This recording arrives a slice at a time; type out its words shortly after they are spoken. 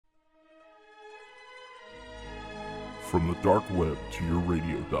From the dark web to your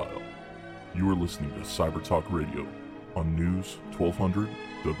radio dial, you are listening to Cyber Talk Radio on News 1200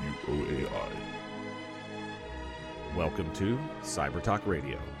 WOAI. Welcome to Cyber Talk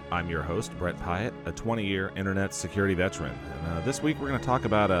Radio. I'm your host, Brett Pyatt, a 20-year internet security veteran. And this week we're going to talk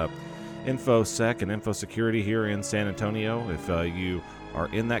about InfoSec and InfoSecurity here in San Antonio. If you are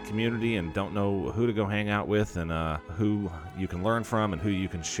in that community and don't know who to go hang out with and who you can learn from and who you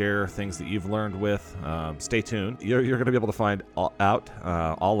can share things that you've learned with, stay tuned. You're going to be able to find out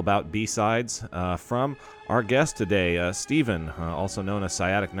all about B-Sides from our guest today, Steven, also known as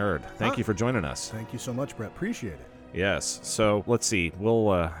Sciatic Nerd. Thank you for joining us. Thank you so much, Brett. Appreciate it. Yes. So let's see.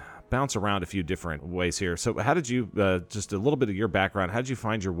 We'll bounce around a few different ways here. So how did you, just a little bit of your background, how did you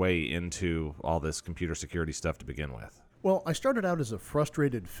find your way into all this computer security stuff to begin with? Well, I started out as a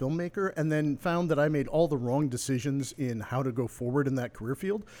frustrated filmmaker and then found that I made all the wrong decisions in how to go forward in that career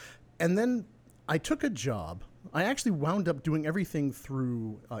field. And then I took a job. I actually wound up doing everything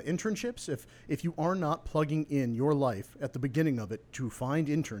through internships. If you are not plugging in your life at the beginning of it to find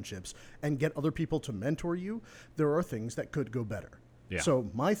internships and get other people to mentor you, there are things that could go better. Yeah. So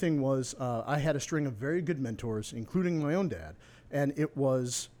my thing was I had a string of very good mentors, including my own dad, and it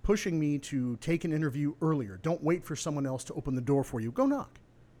was pushing me to take an interview earlier. Don't wait for someone else to open the door for you. Go knock.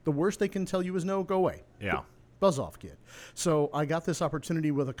 The worst they can tell you is no, go away. Yeah. Buzz off, kid. So I got this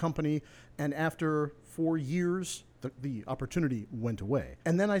opportunity with a company, and after 4 years, the opportunity went away.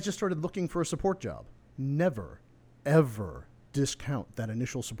 And then I just started looking for a support job. Never, ever discount that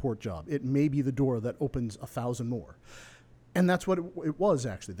initial support job. It may be the door that opens 1,000 more. And that's what it was,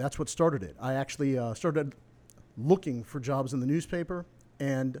 actually. That's what started it. I actually started looking for jobs in the newspaper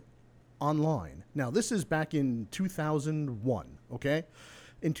and online. Now, this is back in 2001, okay?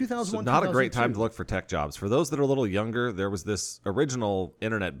 In 2001, so not a great 2002, time to look for tech jobs. For those that are a little younger, there was this original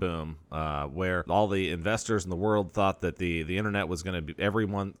internet boom where all the investors in the world thought that the internet was going to be, every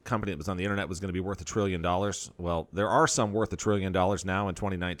one company that was on the internet was going to be worth $1 trillion. Well, there are some worth $1 trillion now in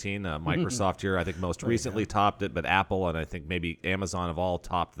 2019. Microsoft here, I think most recently topped it, but Apple and I think maybe Amazon have all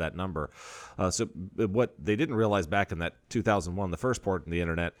topped that number. So what they didn't realize back in that 2001, the first port in the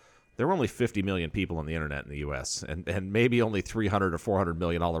internet, there were only 50 million people on the internet in the U.S. and maybe only 300 or 400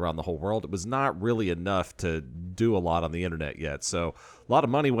 million all around the whole world. It was not really enough to do a lot on the internet yet. So a lot of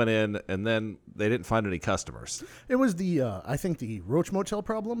money went in, and then they didn't find any customers. It was I think the Roach Motel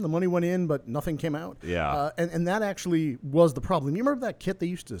problem. The money went in, but nothing came out. Yeah. And that actually was the problem. You remember that kit they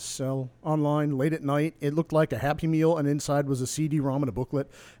used to sell online late at night? It looked like a Happy Meal, and inside was a CD-ROM and a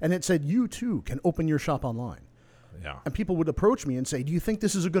booklet, and it said, you too can open your shop online. Yeah. And people would approach me and say, do you think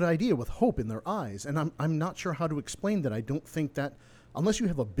this is a good idea, with hope in their eyes? And I'm not sure how to explain that. I don't think that unless you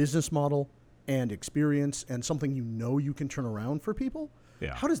have a business model and experience and something you can turn around for people,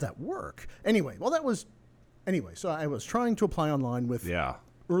 how does that work? Anyway, so I was trying to apply online with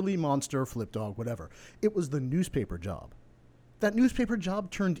Early Monster, Flipdog, whatever. It was the newspaper job. That newspaper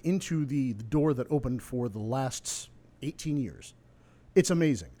job turned into the door that opened for the last 18 years. It's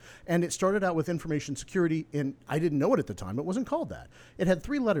amazing. And it started out with information security, and I didn't know it at the time. It wasn't called that. It had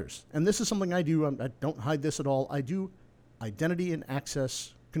 3 letters, and this is something I do. I don't hide this at all. I do identity and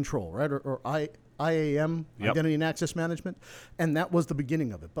access control, right, or IAM, identity and access management, and that was the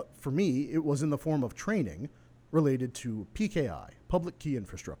beginning of it. But for me, it was in the form of training related to PKI, public key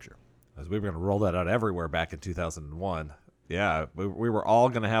infrastructure. As we were going to roll that out everywhere back in 2001. Yeah, we were all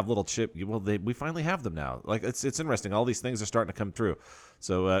going to have little chip. Well, we finally have them now. Like it's interesting. All these things are starting to come through.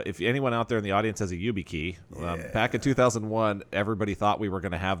 So if anyone out there in the audience has a YubiKey, back in 2001, everybody thought we were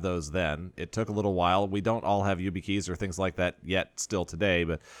going to have those then. It took a little while. We don't all have YubiKeys or things like that yet still today,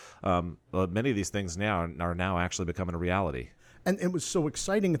 but many of these things now are now actually becoming a reality. And it was so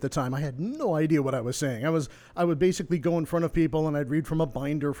exciting at the time. I had no idea what I was saying. I would basically go in front of people and I'd read from a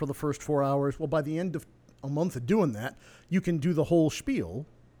binder for the first 4 hours. Well, by the end of a month of doing that, you can do the whole spiel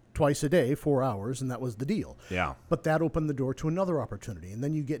twice a day, 4 hours, and that was the deal. Yeah. But that opened the door to another opportunity, and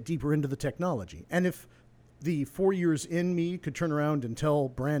then you get deeper into the technology. And if the 4 years in me could turn around and tell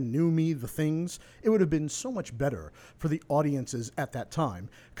brand new me the things, it would have been so much better for the audiences at that time,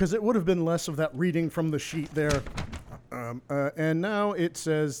 because it would have been less of that reading from the sheet there. And now it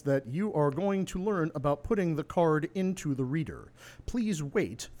says that you are going to learn about putting the card into the reader. Please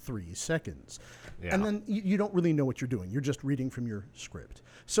wait 3 seconds. Yeah. And then you don't really know what you're doing. You're just reading from your script.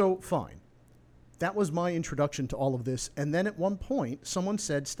 So fine. That was my introduction to all of this. And then at one point, someone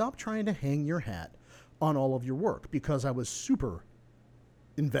said, stop trying to hang your hat on all of your work, because I was super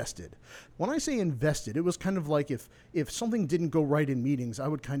invested. When I say invested, it was kind of like if something didn't go right in meetings, I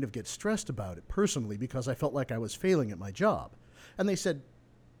would kind of get stressed about it personally because I felt like I was failing at my job. And they said,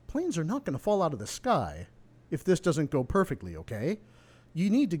 planes are not going to fall out of the sky. if this doesn't go perfectly, okay? You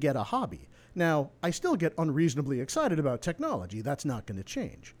need to get a hobby. Now, I still get unreasonably excited about technology. That's not going to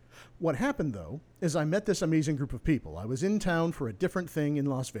change. What happened, though, is I met this amazing group of people. I was in town for a different thing in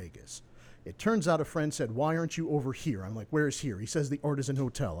Las Vegas. It turns out a friend said, "Why aren't you over here?" I'm like, "Where's here?" He says, "The Artisan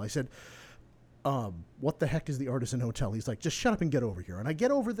Hotel." I said, "What the heck is the Artisan Hotel?" He's like, "Just shut up and get over here." And I get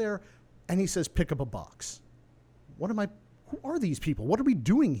over there, and he says, "Pick up a box." Who are these people? What are we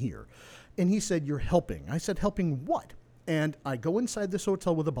doing here? And he said, "You're helping." I said, "Helping what?" And I go inside this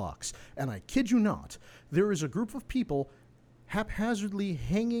hotel with a box, and I kid you not, there is a group of people haphazardly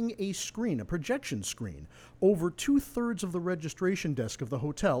hanging a screen, a projection screen, over 2/3 of the registration desk of the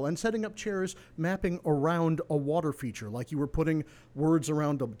hotel and setting up chairs mapping around a water feature, like you were putting words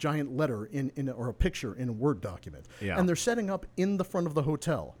around a giant letter or a picture in a Word document. Yeah. And they're setting up in the front of the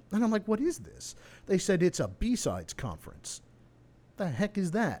hotel. And I'm like, "What is this?" They said, "It's a B-Sides conference." The heck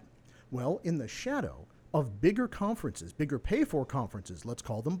is that? Well, in the shadow of bigger conferences, bigger pay-for conferences, let's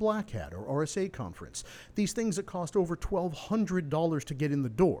call them Black Hat or RSA Conference, these things that cost over $1,200 to get in the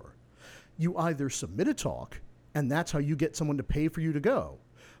door, you either submit a talk, and that's how you get someone to pay for you to go,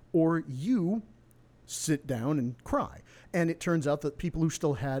 or you sit down and cry. And it turns out that people who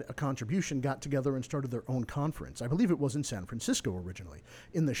still had a contribution got together and started their own conference. I believe it was in San Francisco originally,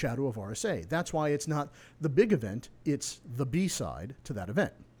 in the shadow of RSA. That's why it's not the big event, it's the B-side to that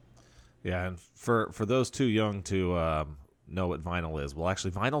event. Yeah, and for those too young to know what vinyl is, well,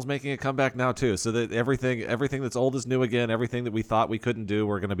 actually, vinyl's making a comeback now too. So that everything that's old is new again. Everything that we thought we couldn't do,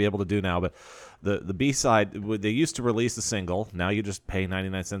 we're going to be able to do now. But the B-side, they used to release a single. Now you just pay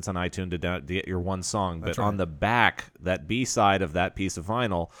 99 cents on iTunes to get your one song. That's but right. on the back, that B-side of that piece of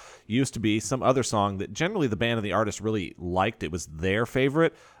vinyl used to be some other song that generally the band and the artist really liked. It was their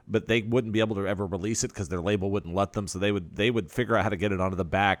favorite, but they wouldn't be able to ever release it because their label wouldn't let them. So they would figure out how to get it onto the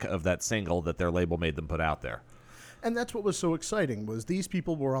back of that single that their label made them put out there. And that's what was so exciting, was these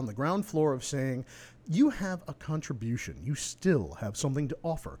people were on the ground floor of saying, you have a contribution. You still have something to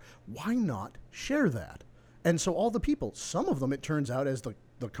offer. Why not share that? And so all the people, some of them, it turns out, as the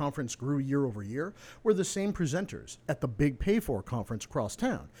conference grew year over year, were the same presenters at the big pay-for conference across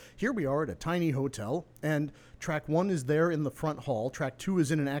town. Here we are at a tiny hotel, and track 1 is there in the front hall. Track 2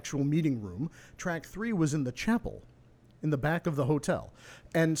 is in an actual meeting room. Track 3 was in the chapel in the back of the hotel.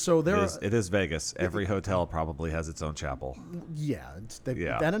 And so It is Vegas. Every hotel probably has its own chapel. Yeah,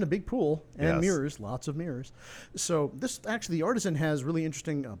 Yeah. that and a big pool and Yes. mirrors, lots of mirrors. So the Artisan has really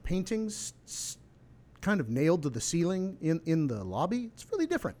interesting paintings kind of nailed to the ceiling in the lobby. It's really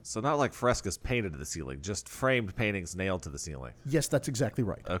different. So not like frescoes painted to the ceiling, just framed paintings nailed to the ceiling. Yes, that's exactly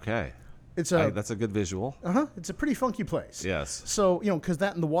right. Okay. It's That's a good visual. it's a pretty funky place. Yes. So, because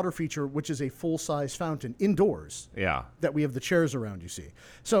that and the water feature, which is a full-size fountain indoors, Yeah. that we have the chairs around, you see.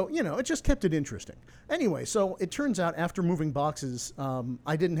 So, it just kept it interesting. Anyway, so it turns out after moving boxes,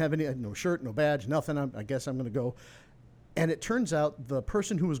 I didn't have no shirt, no badge, nothing. I guess I'm going to go. And it turns out the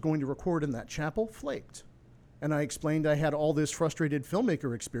person who was going to record in that chapel flaked. And I explained I had all this frustrated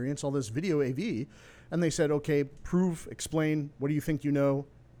filmmaker experience, all this video AV. And they said, okay, prove, explain, what do you think you know?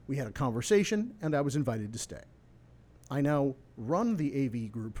 We had a conversation, and I was invited to stay. I now run the AV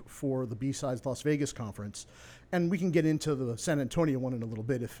group for the B-Sides Las Vegas conference, and we can get into the San Antonio one in a little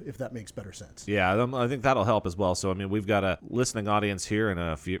bit if that makes better sense. Yeah, I think that'll help as well. So, I mean, we've got a listening audience here, and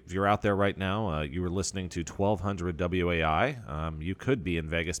if you're out there right now, you were listening to 1200 WAI. You could be in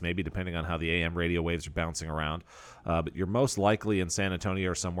Vegas, maybe, depending on how the AM radio waves are bouncing around. But you're most likely in San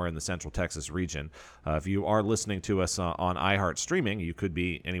Antonio or somewhere in the Central Texas region. If you are listening to us on iHeart streaming, you could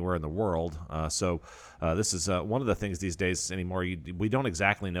be anywhere in the world. So this is one of the things these days anymore. We don't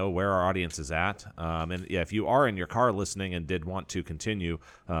exactly know where our audience is at. And yeah, if you are in your car listening and did want to continue,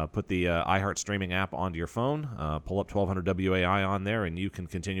 put the iHeart streaming app onto your phone, pull up 1200 WAI on there, and you can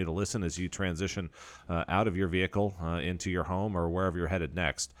continue to listen as you transition out of your vehicle into your home or wherever you're headed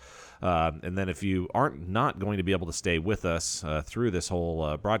next. And then if you aren't not going to be able to stay with us through this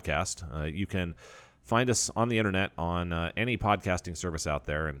whole broadcast, you can find us on the internet on any podcasting service out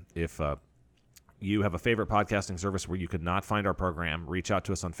there. And if you have a favorite podcasting service where you could not find our program, reach out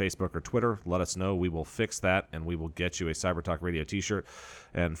to us on Facebook or Twitter. Let us know. We will fix that, and we will get you a Cyber Talk Radio t-shirt.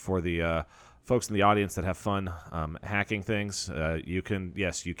 And for the folks in the audience that have fun hacking things, you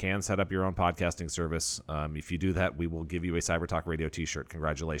can set up your own podcasting service. If you do that, we will give you a Cyber Talk Radio t-shirt.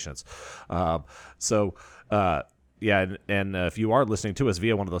 Congratulations. Yeah, and if you are listening to us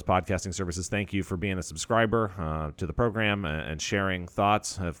via one of those podcasting services, thank you for being a subscriber to the program and sharing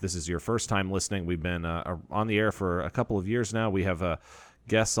thoughts. If this is your first time listening, we've been on the air for a couple of years now. We have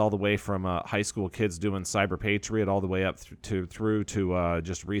guests all the way from high school kids doing Cyber Patriot all the way up through to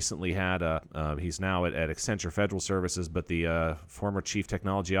just recently had he's now at Accenture Federal Services, but the former Chief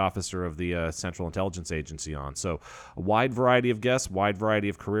Technology Officer of the Central Intelligence Agency on. So a wide variety of guests, wide variety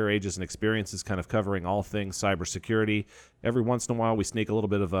of career ages and experiences, kind of covering all things cybersecurity. Every once in a while, we sneak a little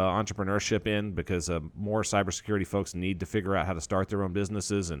bit of entrepreneurship in because more cybersecurity folks need to figure out how to start their own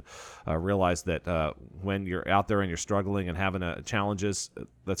businesses and realize that when you're out there and you're struggling and having challenges,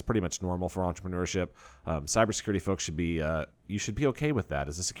 that's pretty much normal for entrepreneurship. Cybersecurity folks should be okay with that.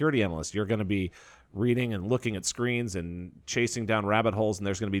 As a security analyst, you're going to be reading and looking at screens and chasing down rabbit holes, and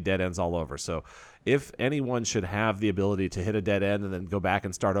there's going to be dead ends all over. So if anyone should have the ability to hit a dead end and then go back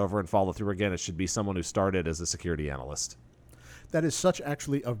and start over and follow through again, it should be someone who started as a security analyst. That is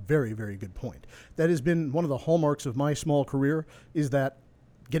actually a very, very good point. That has been one of the hallmarks of my small career, is that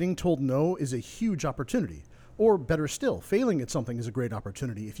getting told no is a huge opportunity. Or better still, failing at something is a great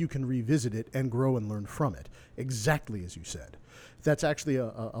opportunity if you can revisit it and grow and learn from it. Exactly as you said. That's actually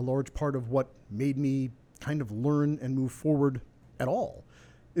a large part of what made me kind of learn and move forward at all,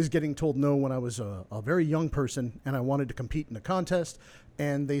 is getting told no when I was a very young person and I wanted to compete in a contest,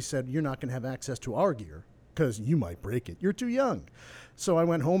 and they said, you're not going to have access to our gear because you might break it. You're too young. So I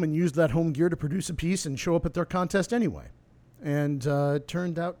went home and used that home gear to produce a piece and show up at their contest anyway. And it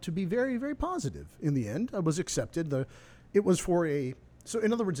turned out to be very, very positive. In the end, I was accepted. So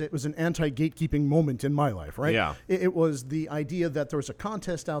in other words, it was an anti-gatekeeping moment in my life, right? Yeah. It was the idea that there was a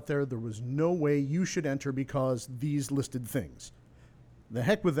contest out there. There was no way you should enter because these listed things. The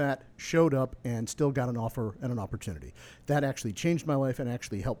heck with that, showed up and still got an offer and an opportunity. That actually changed my life and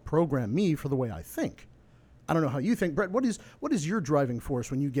actually helped program me for the way I think. I don't know how you think. Brett, what is your driving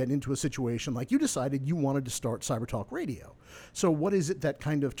force when you get into a situation like you decided you wanted to start Cyber Talk Radio? So what is it that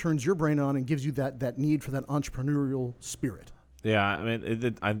kind of turns your brain on and gives you that need for that entrepreneurial spirit? Yeah, I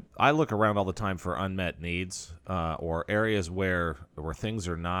mean, I look around all the time for unmet needs or areas where things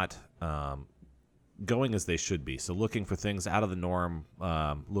are not going as they should be. So looking for things out of the norm,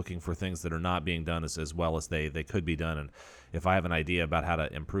 looking for things that are not being done as well as they could be done. And if I have an idea about how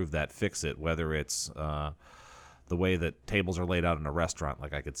to improve that, fix it, whether it's the way that tables are laid out in a restaurant,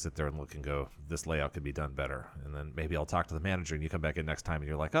 like I could sit there and look and go, this layout could be done better. And then maybe I'll talk to the manager and you come back in next time and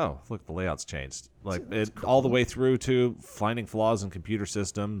you're like, oh, look, the layout's changed. Like cool. All the way through to finding flaws in computer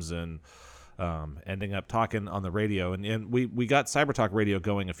systems and ending up talking on the radio. And we got Cyber Talk Radio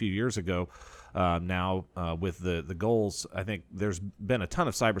going a few years ago. Now with the goals, I think there's been a ton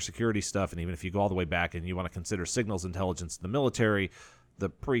of cybersecurity stuff. And even if you go all the way back and you want to consider signals intelligence in the military, the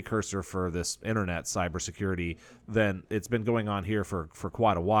precursor for this internet cybersecurity, then it's been going on here for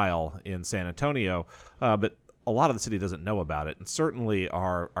quite a while in San Antonio. But a lot of the city doesn't know about it. And certainly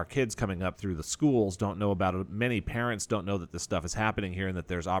our kids coming up through the schools don't know about it. Many parents don't know that this stuff is happening here and that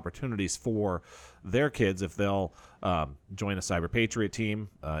there's opportunities for their kids if they'll join a Cyber Patriot team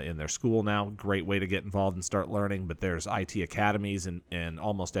in their school now. Great way to get involved and start learning. But there's IT academies in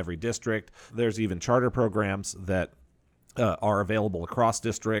almost every district. There's even charter programs that are available across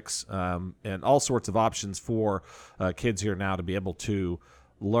districts, and all sorts of options for kids here now to be able to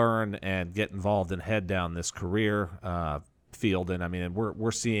learn and get involved and head down this career field. And I mean,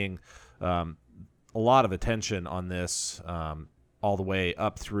 we're seeing a lot of attention on this all the way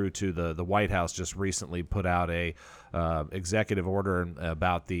up through to the White House just recently put out a executive order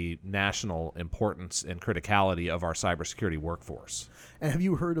about the national importance and criticality of our cybersecurity workforce. And have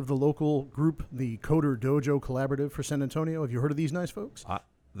you heard of the local group, the Coder Dojo Collaborative for San Antonio? Have you heard of these nice folks?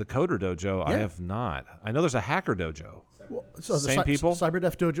 The Coder Dojo, yeah. I have not. I know there's a Hacker Dojo. Well, so Same people?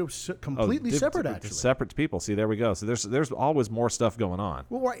 CyberDef Dojo, completely separate, actually. Separate people. See, there we go. So there's always more stuff going on.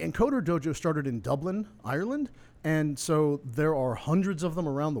 Well, right. And Coder Dojo started in Dublin, Ireland. And so there are hundreds of them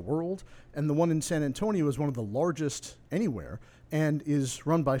around the world. And the one in San Antonio is one of the largest anywhere and is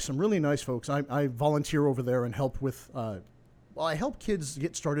run by some really nice folks. I volunteer over there and help with I help kids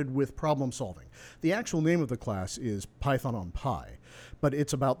get started with problem solving. The actual name of the class is Python on Pi, but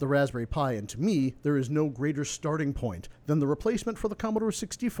it's about the Raspberry Pi. And to me, there is no greater starting point than the replacement for the Commodore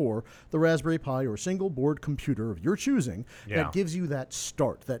 64, the Raspberry Pi or single board computer of your choosing that gives you that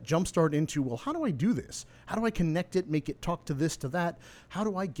start, that jump start into, well, how do I do this? How do I connect it, make it talk to this, to that? How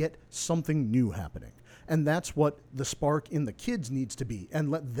do I get something new happening? And that's what the spark in the kids needs to be,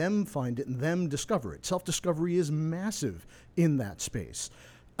 and let them find it and them discover it. Self-discovery is massive in that space.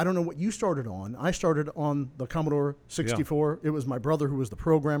 I don't know what you started on. I started on the Commodore 64. Yeah. It was my brother who was the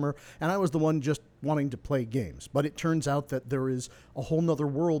programmer, and I was the one just wanting to play games. But it turns out that there is a whole nother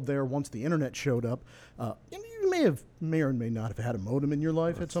world there once the internet showed up. And you may may or may not have had a modem in your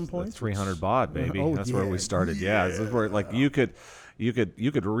life at some point. 300 baud, baby. Oh, That's where we started. Yeah, this is where like you could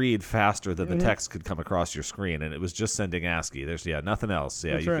read faster than the text could come across your screen, and it was just sending ASCII. There's nothing else.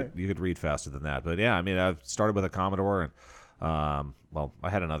 Yeah, That's right. you could read faster than that. But yeah, I mean, I started with a Commodore, and well, I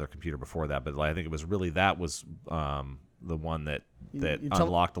had another computer before that, but I think it was really the one that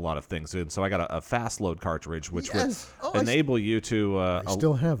unlocked a lot of things. And so I got a fast load cartridge, which would enable you to I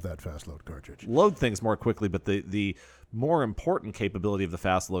still have that fast load cartridge. load things more quickly. But the more important capability of the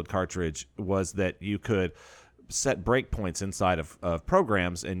fast load cartridge was that you could set breakpoints inside of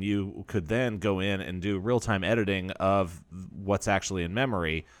programs, and you could then go in and do real-time editing of what's actually in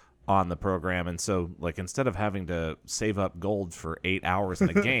memory on the program. And so, like, instead of having to save up gold for 8 hours in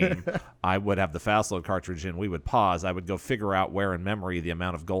a game, I would have the fast load cartridge in. We would pause. I would go figure out where in memory the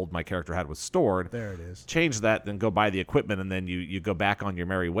amount of gold my character had was stored. There it is. Change that, then go buy the equipment, and then you go back on your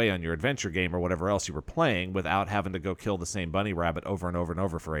merry way on your adventure game or whatever else you were playing without having to go kill the same bunny rabbit over and over and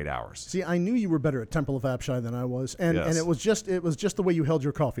over for 8 hours. See, I knew you were better at Temple of Apshai than I was, and it was just the way you held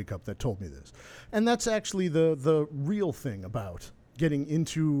your coffee cup that told me this. And that's actually the real thing about getting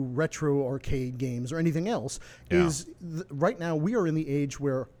into retro arcade games or anything else is right now we are in the age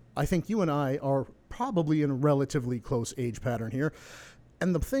where I think you and I are probably in a relatively close age pattern here.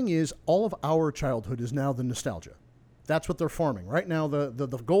 And the thing is, all of our childhood is now the nostalgia. That's what they're farming. Right now,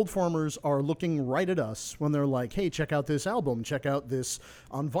 the gold farmers are looking right at us when they're like, hey, check out this album, check out this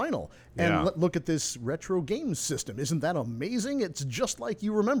on vinyl, and look at this retro games system. Isn't that amazing? It's just like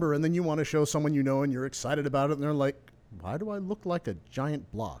you remember. And then you want to show someone you know and you're excited about it, and they're like, why do I look like a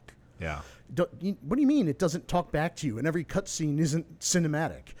giant block? Yeah. What do you mean it doesn't talk back to you and every cutscene isn't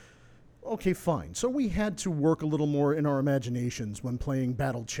cinematic? Okay, fine. So we had to work a little more in our imaginations when playing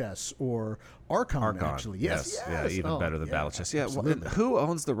Battle Chess or Archon, actually. Yes. Yeah, even better than Battle Chess. Yeah, well, who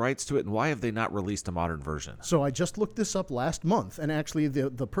owns the rights to it, and why have they not released a modern version? So I just looked this up last month, and actually the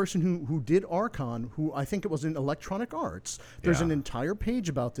person who did Archon, who I think it was in Electronic Arts, there's an entire page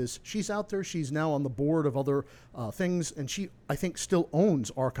about this. She's out there. She's now on the board of other things, and she, I think, still owns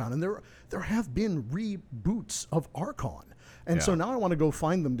Archon. And there have been reboots of Archon. And so now I want to go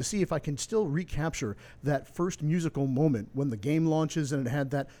find them to see if I can still recapture that first musical moment when the game launches and it had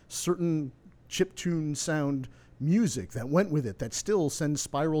that certain chiptune sound music that went with it that still sends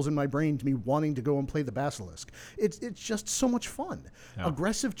spirals in my brain to me wanting to go and play the Basilisk. It's just so much fun. Yeah.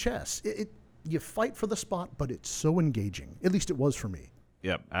 Aggressive chess. You fight for the spot, but it's so engaging. At least it was for me.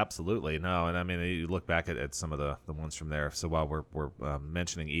 Yep, absolutely. No, and I mean, you look back at some of the ones from there. So while we're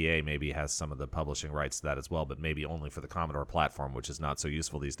mentioning EA, maybe has some of the publishing rights to that as well, but maybe only for the Commodore platform, which is not so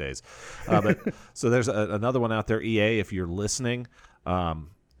useful these days. But so there's another one out there, EA, if you're listening.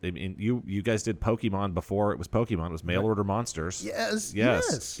 I mean, you guys did Pokemon before it was Pokemon. It was Mail Order Monsters. Yes.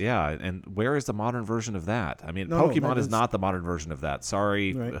 Yeah. And where is the modern version of that? I mean, Pokemon is not the modern version of that.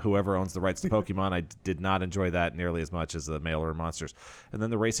 Sorry, whoever owns the rights to Pokemon. I did not enjoy that nearly as much as the Mail Order Monsters. And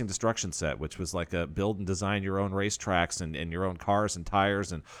then the Racing Destruction set, which was like a build and design your own racetracks and your own cars and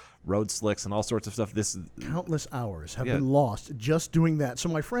tires and road slicks and all sorts of stuff. Countless hours have been lost just doing that.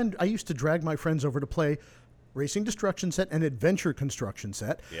 So I used to drag my friends over to play Racing Destruction set and Adventure Construction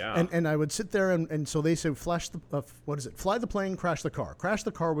set. Yeah. And I would sit there and so they said, fly the plane, crash the car. Crash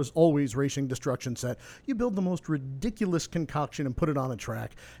the car was always Racing Destruction set. You build the most ridiculous concoction and put it on a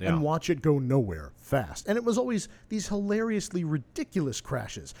track and watch it go nowhere fast. And it was always these hilariously ridiculous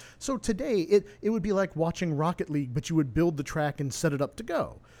crashes. So today it would be like watching Rocket League, but you would build the track and set it up to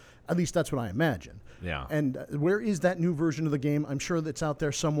go. At least that's what I imagine. Yeah. And where is that new version of the game? I'm sure that's out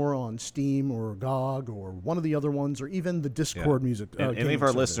there somewhere on Steam or GOG or one of the other ones, or even the Discord music. Any of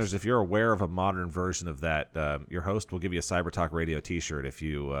our listeners, if you're aware of a modern version of that, your host will give you a Cyber Talk Radio T-shirt if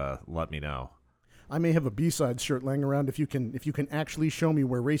you let me know. I may have a B-side shirt laying around if you can actually show me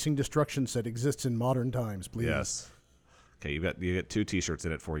where Racing Destruction set exists in modern times, please. Yes. Okay, you get 2 T-shirts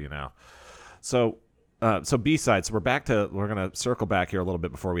in it for you now. So B-sides, we're going to circle back here a little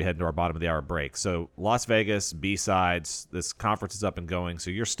bit before we head into our bottom of the hour break. So Las Vegas, B-sides, this conference is up and going.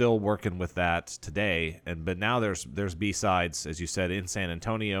 So you're still working with that today. But now there's B-sides, as you said, in San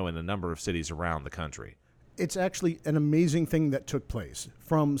Antonio and a number of cities around the country. It's actually an amazing thing that took place.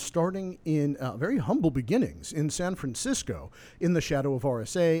 From starting in very humble beginnings in San Francisco in the shadow of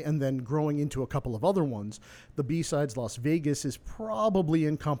RSA and then growing into a couple of other ones, the B-Sides Las Vegas is probably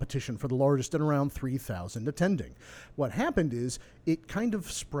in competition for the largest at around 3,000 attending. What happened is it kind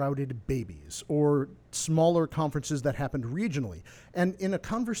of sprouted babies or smaller conferences that happened regionally. And in a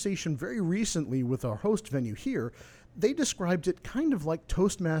conversation very recently with our host venue here, they described it kind of like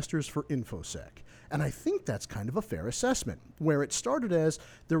Toastmasters for InfoSec. And I think that's kind of a fair assessment, where it started as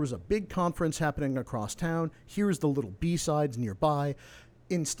there was a big conference happening across town. Here's the little B-sides nearby.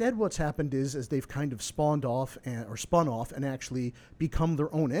 Instead, what's happened is they've kind of spun off and actually become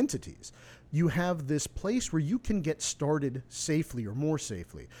their own entities. You have this place where you can get started safely or more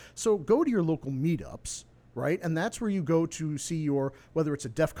safely. So go to your local meetups, right? And that's where you go to see whether it's a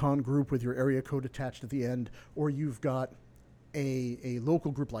DEF CON group with your area code attached at the end, or you've got a local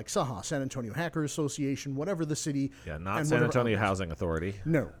group like SAHA, San Antonio Hackers Association, whatever the city. Yeah, not San Antonio Housing Authority.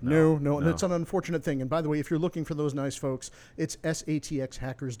 No. And it's an unfortunate thing. And by the way, if you're looking for those nice folks, it's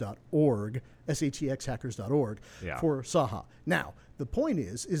satxhackers.org, satxhackers.org for SAHA. Now, the point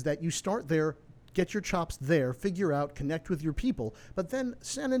is that you start there, get your chops there, figure out, connect with your people. But then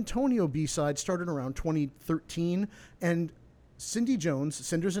San Antonio B-Side started around 2013, and Cindy Jones,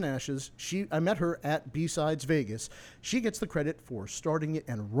 Cinders and Ashes, I met her at B-Sides Vegas. She gets the credit for starting it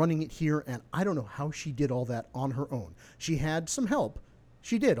and running it here, and I don't know how she did all that on her own. She had some help.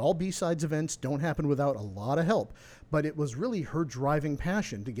 She did. All B-Sides events don't happen without a lot of help, but it was really her driving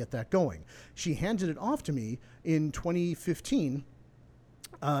passion to get that going. She handed it off to me in 2016.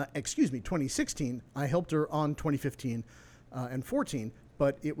 I helped her on 2015 and 14.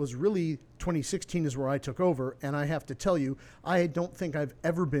 But it was really 2016 is where I took over, and I have to tell you, I don't think I've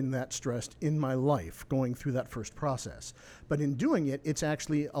ever been that stressed in my life going through that first process. But in doing it, it's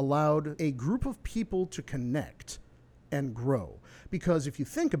actually allowed a group of people to connect and grow. Because if you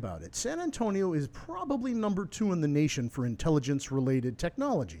think about it, San Antonio is probably number 2 in the nation for intelligence-related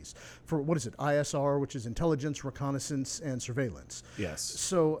technologies. For, ISR, which is intelligence, reconnaissance, and surveillance. Yes.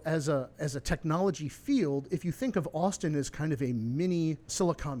 So as a technology field, if you think of Austin as kind of a mini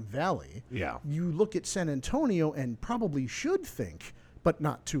Silicon Valley, you look at San Antonio and probably should think, but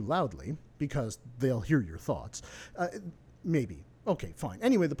not too loudly, because they'll hear your thoughts, maybe. Okay, fine.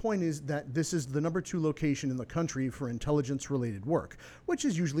 Anyway, the point is that this is the number 2 location in the country for intelligence-related work, which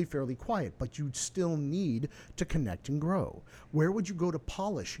is usually fairly quiet, but you'd still need to connect and grow. Where would you go to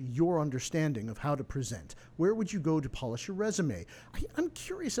polish your understanding of how to present? Where would you go to polish your resume? I'm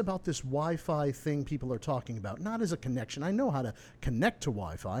curious about this Wi-Fi thing people are talking about, not as a connection. I know how to connect to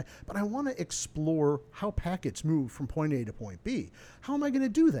Wi-Fi, but I want to explore how packets move from point A to point B. How am I going to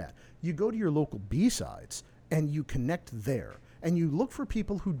do that? You go to your local B-Sides, and you connect there. And you look for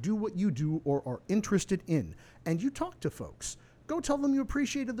people who do what you do or are interested in, and you talk to folks. Go tell them you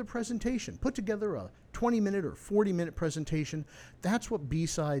appreciated the presentation. Put together a 20-minute or 40-minute presentation. That's what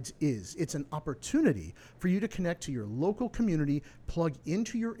B-Sides is. It's an opportunity for you to connect to your local community, plug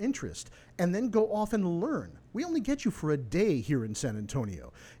into your interest, and then go off and learn. We only get you for a day here in San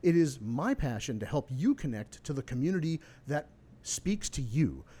Antonio. It is my passion to help you connect to the community that speaks to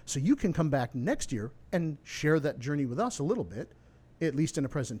you, so you can come back next year and share that journey with us a little bit, at least in a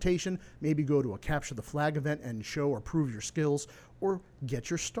presentation, maybe go to a Capture the Flag event and show or prove your skills, or get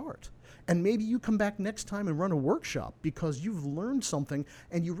your start. And maybe you come back next time and run a workshop because you've learned something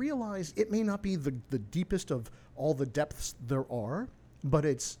and you realize it may not be the deepest of all the depths there are, but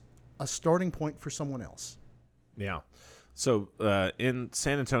it's a starting point for someone else. Yeah. So in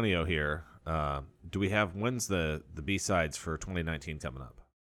San Antonio here, do we have, when's the B-Sides for 2019 coming up?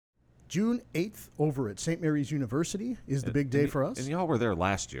 June 8th over at St. Mary's University is the big day for us. And y'all were there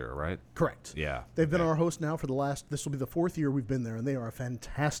last year, right? Correct. Yeah. They've been our host now for this will be the 4th year we've been there, and they are a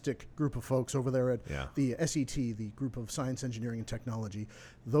fantastic group of folks over there at the SET, the Group of Science, Engineering, and Technology.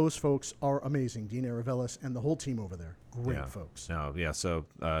 Those folks are amazing. Dean Aravelis and the whole team over there. Great folks. So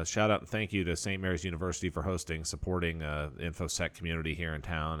shout out and thank you to St. Mary's University for hosting, supporting the InfoSec community here in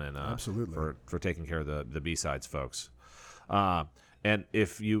town, and absolutely for taking care of the B-Sides folks. And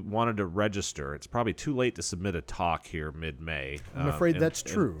if you wanted to register, it's probably too late to submit a talk here mid-May. I'm afraid that's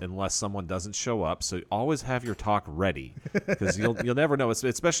true. Unless someone doesn't show up. So always have your talk ready, because you'll never know.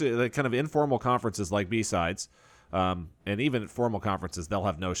 Especially the kind of informal conferences like B-Sides. And even at formal conferences, they'll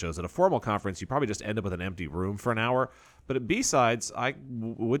have no-shows. At a formal conference, you probably just end up with an empty room for an hour. But at B-Sides,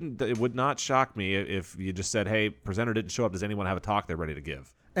 it would not shock me if you just said, hey, presenter didn't show up. Does anyone have a talk they're ready to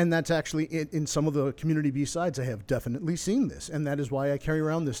give? And that's actually, in some of the community B-Sides, I have definitely seen this. And that is why I carry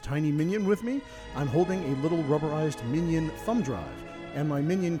around this tiny Minion with me. I'm holding a little rubberized Minion thumb drive. And my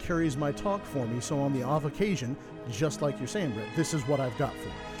Minion carries my talk for me. So on the off occasion, just like you're saying, Brett, this is what I've got for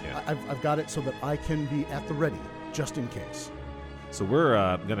you. Yeah. I've got it so that I can be at the ready, just in case. So we're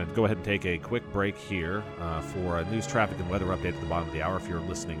going to go ahead and take a quick break here for a news, traffic, and weather update at the bottom of the hour if you're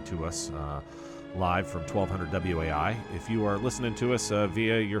listening to us live from 1200 WAI. If you are listening to us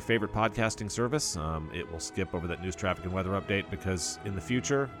via your favorite podcasting service, it will skip over that news, traffic, and weather update, because in the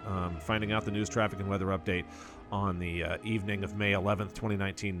future, finding out the news, traffic, and weather update on the evening of May 11th,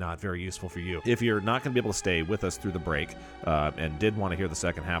 2019. Not very useful for you. If you're not going to be able to stay with us through the break and did want to hear the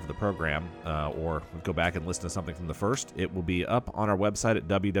second half of the program or go back and listen to something from the first, it will be up on our website at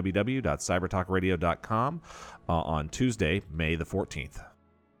www.cybertalkradio.com on Tuesday, May the 14th.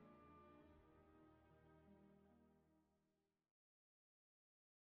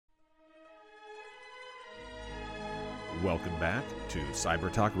 Welcome back to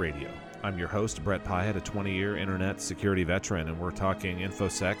Cyber Talk Radio. I'm your host, Brett Pyatt, a 20-year internet security veteran, and we're talking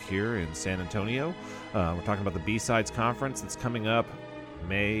InfoSec here in San Antonio. We're talking about the B-Sides conference that's coming up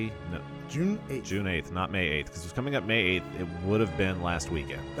June 8th. June 8th, not May 8th, because it was coming up May 8th. It would have been last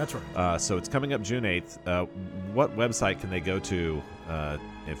weekend. That's right. So it's coming up June 8th. What website can they go to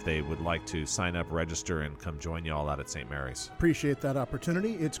if they would like to sign up, register, and come join you all out at St. Mary's? Appreciate that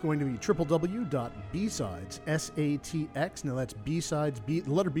opportunity. It's going to be www.bsides, SATX. Now that's B-Sides, the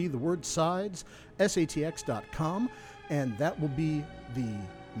letter B, the word sides, SATX.com. And that will be the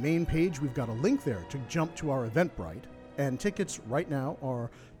main page. We've got a link there to jump to our Eventbrite. And tickets right now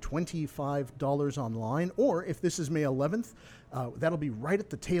are $25 online, or if this is May 11th, that'll be right at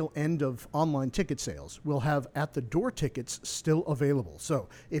the tail end of online ticket sales. We'll have at-the-door tickets still available. So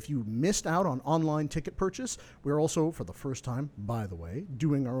if you missed out on online ticket purchase, we're also, for the first time, by the way,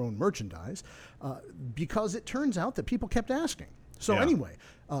 doing our own merchandise because it turns out that people kept asking. So anyway,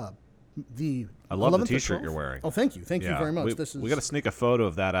 I love the T-shirt you're wearing. Oh, thank you. Thank you very much. We got to sneak a photo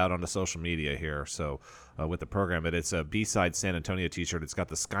of that out onto social media here. So with the program, but it's a B-Side San Antonio T-shirt. It's got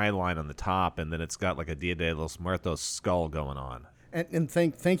the skyline on the top, and then it's got like a Dia de los Muertos skull going on. And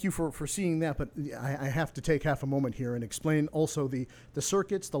thank you for seeing that, but I have to take half a moment here and explain also the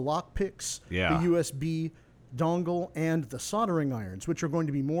circuits, the lock picks, the USB dongle, and the soldering irons, which are going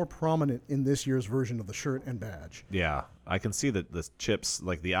to be more prominent in this year's version of the shirt and badge. Yeah, I can see that the chips,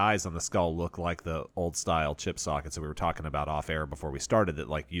 like the eyes on the skull, look like the old style chip sockets that we were talking about off air before we started that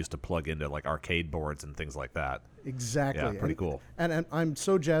like used to plug into like arcade boards and things like that. Exactly. Yeah, pretty cool. And I'm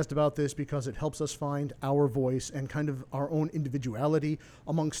so jazzed about this because it helps us find our voice and kind of our own individuality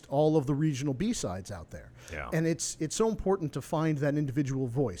amongst all of the regional B-sides out there. Yeah. And it's so important to find that individual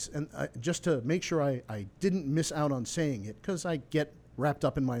voice. And just to make sure I didn't miss out on saying it, because I get wrapped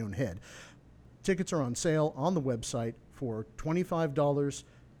up in my own head, tickets are on sale on the website for $25.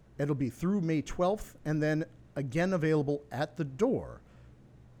 It'll be through May 12th and then again available at the door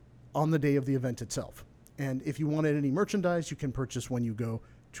on the day of the event itself. And if you wanted any merchandise, you can purchase when you go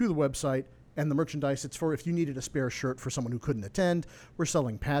to the website. And the merchandise, it's for if you needed a spare shirt for someone who couldn't attend. We're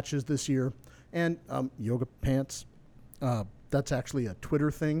selling patches this year and yoga pants. That's actually a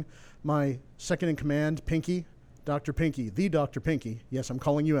Twitter thing. My second in command, Pinky, Dr. Pinky, the Dr. Pinky, yes, I'm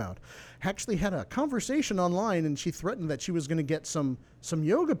calling you out, actually had a conversation online, and she threatened that she was going to get some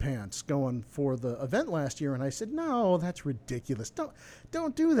yoga pants going for the event last year. And I said, no, that's ridiculous.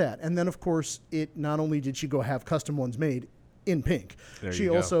 Don't do that. And then, of course, it not only did she go have custom ones made in pink, she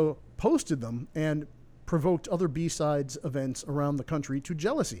also posted them and provoked other B-Sides events around the country to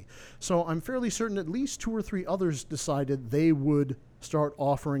jealousy. So I'm fairly certain at least 2 or 3 others decided they would start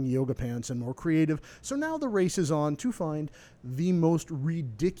offering yoga pants and more creative. So now the race is on to find the most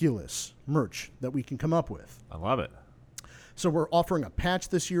ridiculous merch that we can come up with. I love it. So we're offering a patch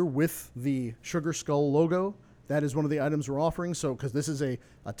this year with the Sugar Skull logo. That is one of the items we're offering. So because this is a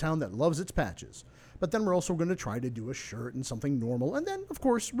town that loves its patches. But then we're also going to try to do a shirt and something normal. And then, of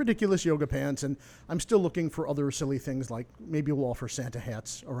course, ridiculous yoga pants. And I'm still looking for other silly things like maybe we'll offer Santa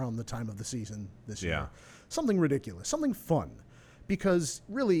hats around the time of the season this year. Something ridiculous, something fun. Because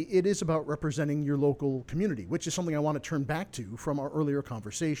really, it is about representing your local community, which is something I want to turn back to from our earlier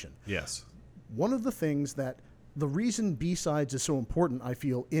conversation. Yes. One of the things that the reason B-Sides is so important, I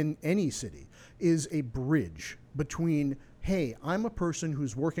feel, in any city is a bridge between, hey, I'm a person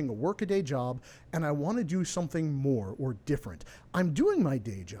who's working a workaday job and I want to do something more or different. I'm doing my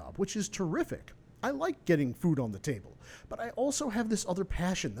day job, which is terrific. I like getting food on the table, but I also have this other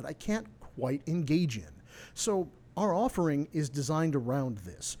passion that I can't quite engage in. So our offering is designed around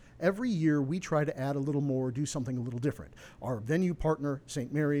this. Every year, we try to add a little more, do something a little different. Our venue partner,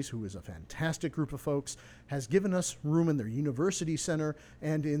 St. Mary's, who is a fantastic group of folks, has given us room in their university center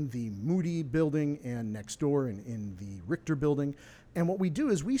and in the Moody building and next door in the Richter building. And what we do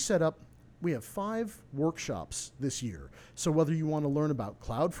is we have 5 workshops this year. So whether you want to learn about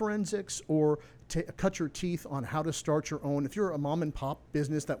cloud forensics or cut your teeth on how to start your own, if you're a mom and pop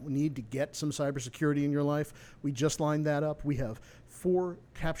business that need to get some cybersecurity in your life, we just lined that up. We have 4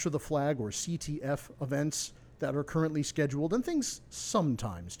 Capture the Flag or CTF events that are currently scheduled, and things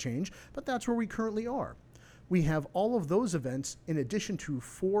sometimes change, but that's where we currently are. We have all of those events in addition to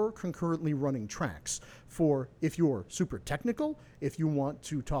 4 concurrently running tracks for if you're super technical, if you want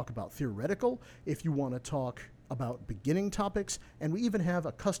to talk about theoretical, if you want to talk about beginning topics, and we even have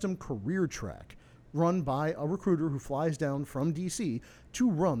a custom career track run by a recruiter who flies down from DC to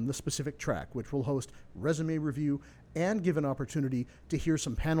run the specific track, which will host resume review and give an opportunity to hear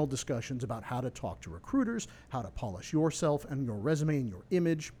some panel discussions about how to talk to recruiters, how to polish yourself and your resume and your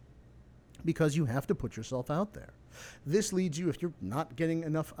image, because you have to put yourself out there. This leads you, if you're not getting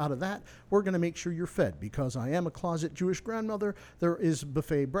enough out of that, we're going to make sure you're fed, because I am a closet Jewish grandmother. There is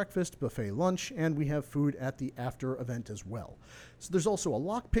buffet breakfast, buffet lunch, and we have food at the after event as well. So there's also a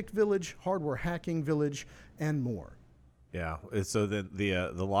lockpick village, hardware hacking village, and more. Yeah. So the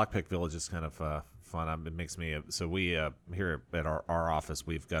lockpick village is kind of fun. It makes me so we here at our office,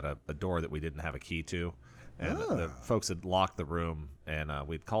 we've got a door that we didn't have a key to. And the folks had locked the room, and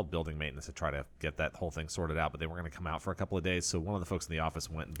we'd called building maintenance to try to get that whole thing sorted out, but they weren't going to come out for a couple of days. So one of the folks in the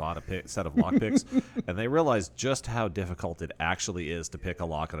office went and bought a set of lock picks, and they realized just how difficult it actually is to pick a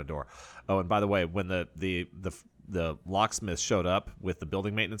lock on a door. Oh, and by the way, when the locksmith showed up with the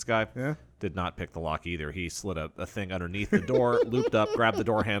building maintenance guy, did not pick the lock either. He slid a thing underneath the door, looped up, grabbed the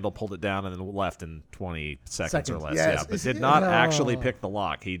door handle, pulled it down, and then left in 20 seconds or less. Yes. Yeah, but did not actually pick the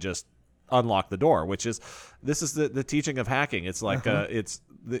lock. He just unlock the door, which is the teaching of hacking. It's like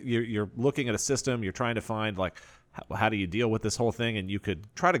you're looking at a system, you're trying to find like how do you deal with this whole thing, and you could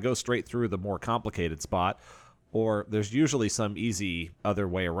try to go straight through the more complicated spot, or there's usually some easy other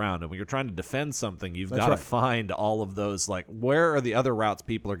way around. And when you're trying to defend something, you've got to find all of those, like, where are the other routes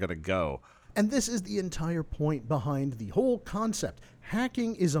people are going to go. And this is the entire point behind the whole concept.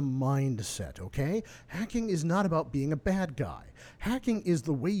 Hacking is a mindset, okay? Hacking is not about being a bad guy. Hacking is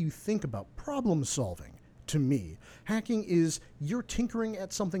the way you think about problem solving, to me. Hacking is you're tinkering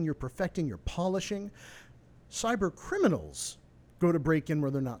at something, you're perfecting, you're polishing. Cyber criminals go to break in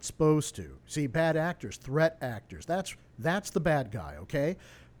where they're not supposed to. See, bad actors, threat actors, that's the bad guy, okay?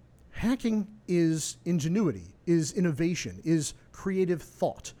 Hacking is ingenuity, is innovation, is creative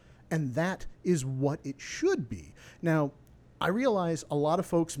thought. And that is what it should be. Now, I realize a lot of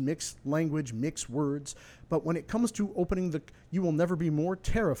folks mix language, mix words, but when it comes to opening you will never be more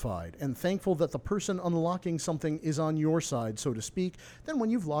terrified and thankful that the person unlocking something is on your side, so to speak, than when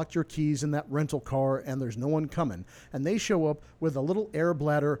you've locked your keys in that rental car and there's no one coming, and they show up with a little air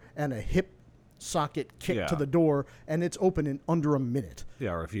bladder and a hip socket kick to the door, and it's open in under a minute.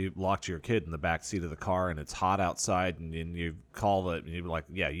 Yeah, or if you locked your kid in the back seat of the car and it's hot outside, and you call it, and you're like,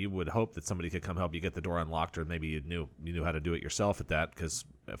 yeah, you would hope that somebody could come help you get the door unlocked, or maybe you knew how to do it yourself at that, because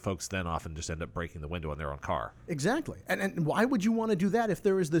folks then often just end up breaking the window in their own car. Exactly. And why would you want to do that if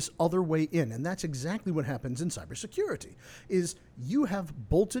there is this other way in? And that's exactly what happens in cybersecurity, is you have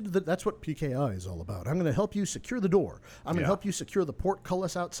bolted, that's what PKI is all about. I'm going to help you secure the door. I'm going to help you secure the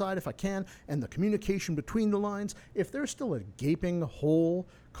portcullis outside if I can, and the communication between the lines. If there's still a gaping hole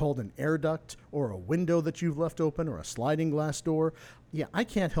called an air duct or a window that you've left open or a sliding glass door, I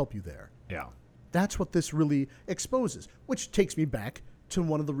can't help you there. Yeah. That's what this really exposes, which takes me back to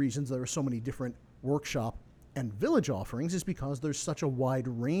one of the reasons there are so many different workshop and village offerings, is because there's such a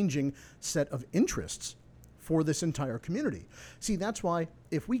wide-ranging set of interests for this entire community. See, that's why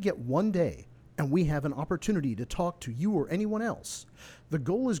if we get one day and we have an opportunity to talk to you or anyone else, the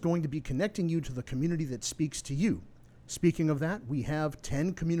goal is going to be connecting you to the community that speaks to you. Speaking of that, we have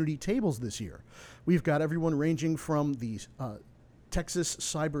 10 community tables this year. We've got everyone ranging from the Texas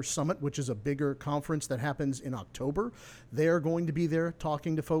Cyber Summit, which is a bigger conference that happens in October. They're going to be there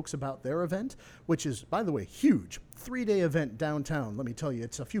talking to folks about their event, which is, by the way, huge. 3-day event downtown. Let me tell you,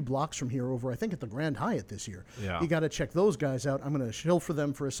 it's a few blocks from here over, I think, at the Grand Hyatt this year. Yeah. You got to check those guys out. I'm going to shill for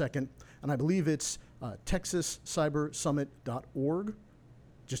them for a second, and I believe it's texascybersummit.org.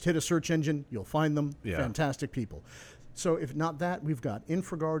 Just hit a search engine. You'll find them. Yeah. Fantastic people. So if not that, we've got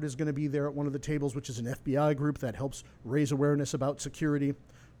InfraGard is going to be there at one of the tables, which is an FBI group that helps raise awareness about security.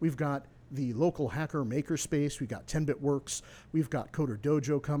 We've got the local hacker makerspace. We've got 10-Bit Works. We've got Coder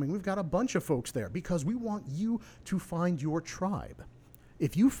Dojo coming. We've got a bunch of folks there because we want you to find your tribe.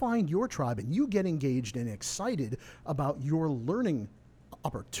 If you find your tribe and you get engaged and excited about your learning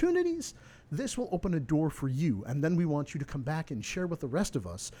opportunities, this will open a door for you. And then we want you to come back and share with the rest of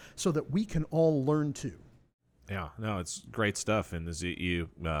us so that we can all learn too. Yeah, no, it's great stuff. And as you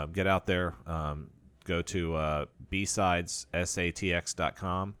get out there, go to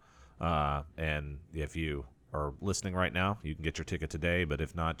bsidessatx.com. And if you are listening right now, you can get your ticket today. But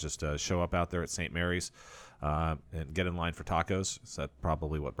if not, just show up out there at St. Mary's and get in line for tacos. So that's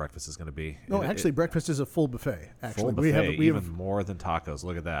probably what breakfast is going to be. No, actually, breakfast is a full buffet. Actually, full buffet, we have more than tacos.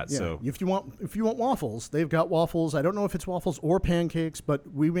 Look at that. Yeah, so if you want waffles, they've got waffles. I don't know if it's waffles or pancakes,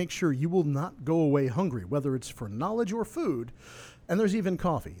 but we make sure you will not go away hungry, whether it's for knowledge or food. And there's even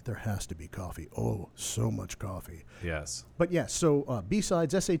coffee. There has to be coffee. Oh, so much coffee. Yes. But yes, so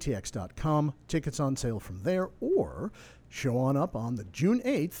bsidessatx.com, tickets on sale from there, or show on up on the June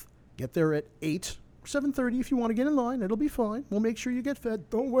 8th. Get there at 7:30 if you want to get in line. It'll be fine. We'll make sure you get fed.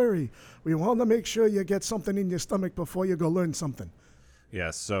 Don't worry. We want to make sure you get something in your stomach before you go learn something.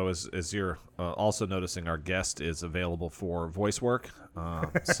 Yes, so as you're also noticing, our guest is available for voice work.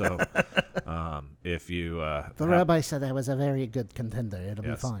 If you... the rabbi said I was a very good contender. It'll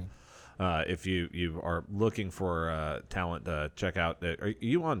be fine. If you are looking for talent, check out... are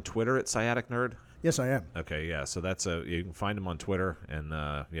you on Twitter at Sciatic Nerd? Yes, I am. Okay, yeah. So that's you can find him on Twitter and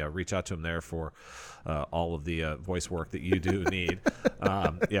reach out to him there for all of the voice work that you do need.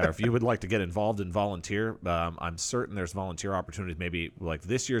 If you would like to get involved and volunteer, I'm certain there's volunteer opportunities. Maybe like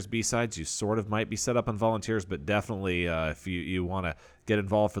this year's B-Sides, you sort of might be set up on volunteers, but definitely if you want to get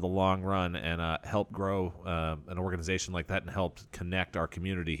involved for the long run and help grow an organization like that and help connect our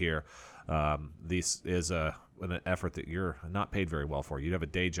community here, this is an effort that you're not paid very well for. You'd have a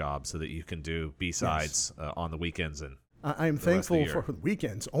day job so that you can do B-Sides on the weekends and I'm thankful for the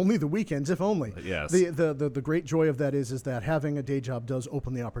weekends, only the weekends, if only. Yes. The great joy of that is that having a day job does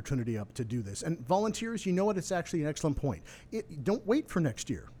open the opportunity up to do this. And volunteers, you know what? It's actually an excellent point. Don't wait for next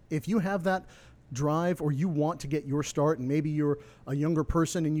year. If you have that drive or you want to get your start and maybe you're a younger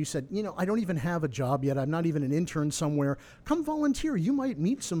person and you said, I don't even have a job yet. I'm not even an intern somewhere. Come volunteer. You might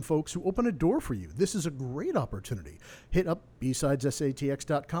meet some folks who open a door for you. This is a great opportunity. Hit up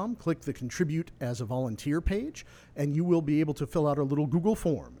bsidessatx.com, click the contribute as a volunteer page, and you will be able to fill out a little Google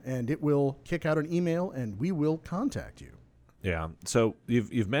form and it will kick out an email and we will contact you. Yeah. So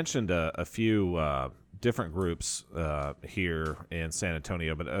you've mentioned a few different groups here in San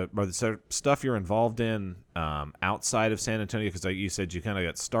Antonio, but are there stuff you're involved in outside of San Antonio? Because you said you kind of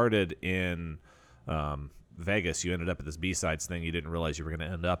got started in Vegas. You ended up at this B-Sides thing you didn't realize you were going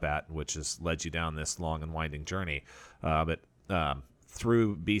to end up at, which has led you down this long and winding journey. But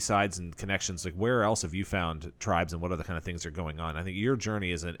through B-Sides and connections, like where else have you found tribes and what other kind of things are going on? I think your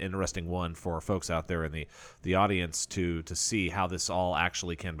journey is an interesting one for folks out there in the audience to see how this all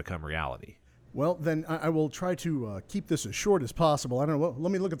actually can become reality. Well, then I will try to keep this as short as possible. I don't know. Well,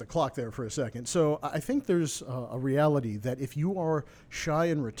 let me look at the clock there for a second. So I think there's a reality that if you are shy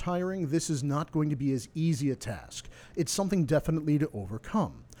and retiring, this is not going to be as easy a task. It's something definitely to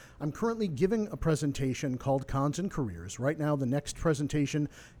overcome. I'm currently giving a presentation called Cons and Careers. Right now, the next presentation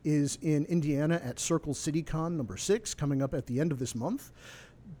is in Indiana at Circle City Con number 6, coming up at the end of this month.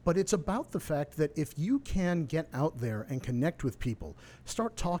 But it's about the fact that if you can get out there and connect with people,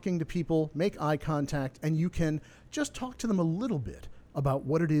 start talking to people, make eye contact, and you can just talk to them a little bit about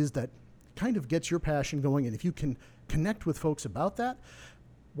what it is that kind of gets your passion going. And if you can connect with folks about that,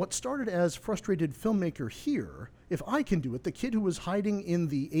 what started as frustrated filmmaker here, if I can do it, the kid who was hiding in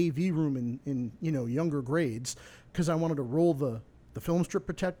the AV room in younger grades because I wanted to roll the film strip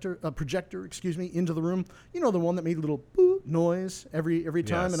projector, into the room. The one that made a little boop noise every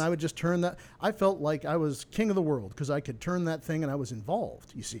time, Yes. and I would just turn that. I felt like I was king of the world because I could turn that thing, and I was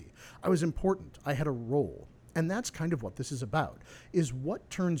involved, you see. I was important. I had a role. And that's kind of what this is about, is what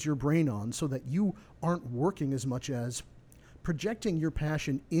turns your brain on so that you aren't working as much as projecting your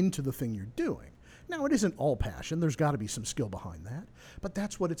passion into the thing you're doing. Now, it isn't all passion. There's got to be some skill behind that, but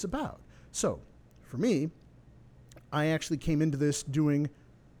that's what it's about. So, for me, I actually came into this doing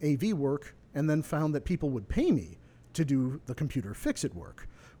AV work and then found that people would pay me to do the computer fix-it work,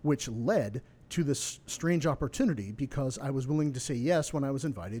 which led to this strange opportunity because I was willing to say yes when I was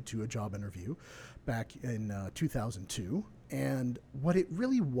invited to a job interview back in 2002. And what it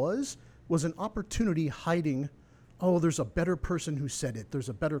really was an opportunity hiding, there's a better person who said it. There's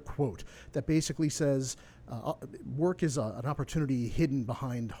a better quote that basically says work is an opportunity hidden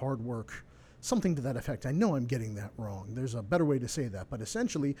behind hard work. Something to that effect. I know I'm getting that wrong. There's a better way to say that. But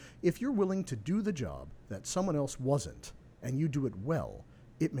essentially, if you're willing to do the job that someone else wasn't, and you do it well,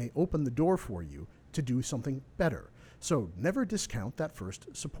 it may open the door for you to do something better. So never discount that first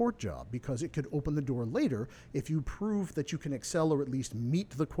support job because it could open the door later if you prove that you can excel or at least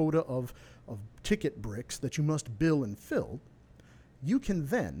meet the quota of ticket bricks that you must bill and fill. You can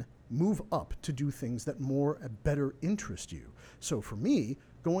then move up to do things that better interest you. So for me,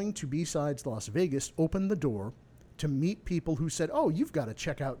 going to B-Sides Las Vegas opened the door to meet people who said, you've got to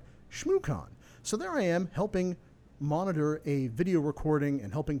check out ShmooCon. So there I am helping monitor a video recording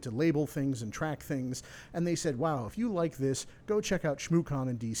and helping to label things and track things. And they said, wow, if you like this, go check out ShmooCon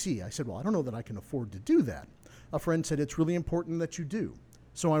in DC. I said, well, I don't know that I can afford to do that. A friend said, it's really important that you do.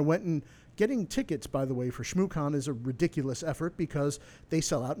 So I went, and getting tickets, by the way, for ShmooCon is a ridiculous effort because they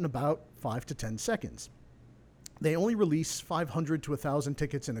sell out in about 5 to 10 seconds. They only release 500 to 1,000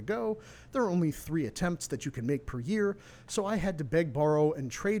 tickets in a go. There are only 3 attempts that you can make per year. So I had to beg, borrow, and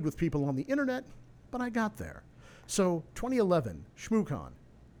trade with people on the internet, but I got there. So 2011, ShmooCon.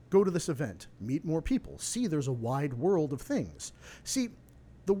 Go to this event, meet more people, see there's a wide world of things. See,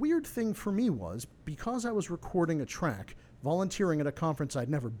 the weird thing for me was, because I was recording a track, volunteering at a conference I'd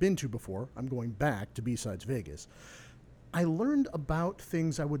never been to before, I'm going back to B-Sides Vegas, I learned about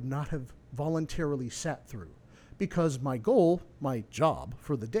things I would not have voluntarily sat through. Because my goal, my job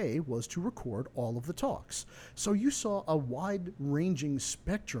for the day, was to record all of the talks. So you saw a wide-ranging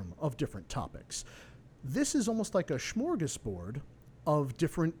spectrum of different topics. This is almost like a smorgasbord of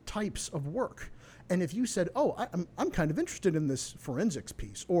different types of work. And if you said, oh, I'm kind of interested in this forensics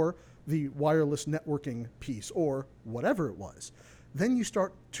piece, or the wireless networking piece, or whatever it was, then you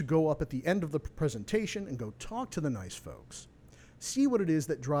start to go up at the end of the presentation and go talk to the nice folks, see what it is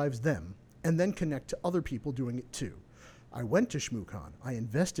that drives them, and then connect to other people doing it too. I went to ShmooCon. I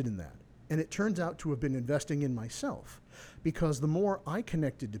invested in that. And it turns out to have been investing in myself, because the more I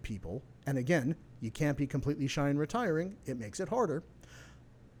connected to people, and again, you can't be completely shy and retiring, it makes it harder,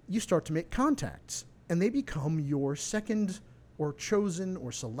 you start to make contacts, and they become your second or chosen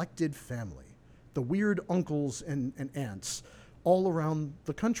or selected family, the weird uncles and aunts all around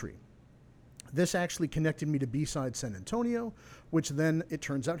the country. This actually connected me to B-Sides San Antonio, which then it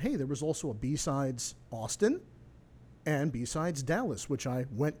turns out, hey, there was also a B-Sides Austin and B-Sides Dallas, which I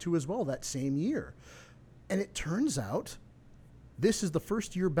went to as well that same year. And it turns out this is the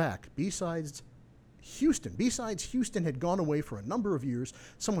first year back. B-Sides Houston. B-Sides Houston had gone away for a number of years.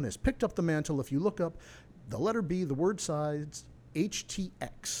 Someone has picked up the mantle. If you look up the letter B, the word sides,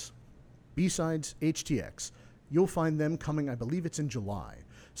 HTX, B-Sides HTX, you'll find them coming, I believe it's in July.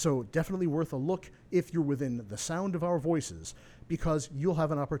 So definitely worth a look if you're within the sound of our voices, because you'll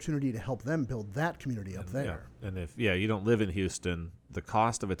have an opportunity to help them build that community up there. Yeah. And if you don't live in Houston, the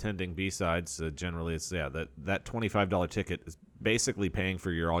cost of attending B-Sides generally is that $25 ticket is basically paying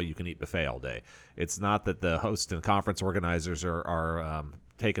for your all-you-can-eat buffet all day. It's not that the host and conference organizers are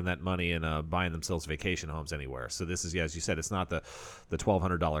taking that money and buying themselves vacation homes anywhere. So this is, as you said, it's not the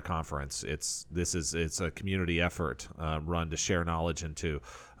 $1,200 conference. It's a community effort run to share knowledge and to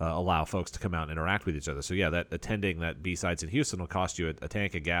allow folks to come out and interact with each other. So that attending that B-Sides in Houston will cost you a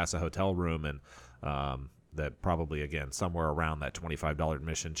tank of gas, a hotel room, and that probably, again, somewhere around that $25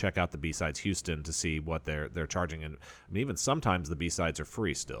 admission. Check out the B-Sides Houston to see what they're charging. And I mean, even sometimes the B-Sides are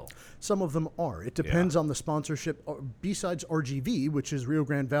free still. Some of them are. It depends on the sponsorship. B-Sides RGV, which is Rio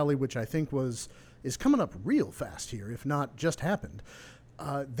Grande Valley, which I think is coming up real fast here, if not just happened.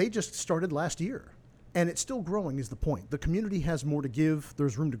 They just started last year. And it's still growing is the point. The community has more to give.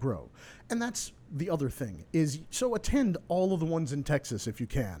 There's room to grow. And that's the other thing is, so attend all of the ones in Texas if you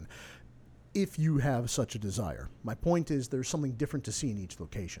can, if you have such a desire. My point is there's something different to see in each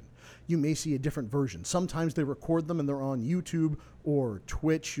location. You may see a different version. Sometimes they record them and they're on YouTube or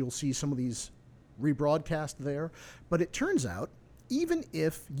Twitch. You'll see some of these rebroadcast there. But it turns out, even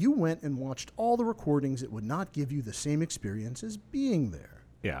if you went and watched all the recordings, it would not give you the same experience as being there.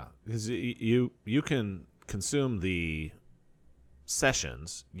 Yeah, because you can consume the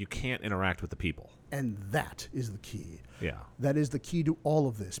sessions. You can't interact with the people. And that is the key. Yeah. That is the key to all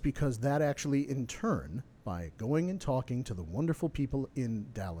of this, because that actually, in turn, by going and talking to the wonderful people in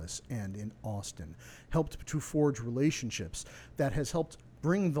Dallas and in Austin, helped to forge relationships that has helped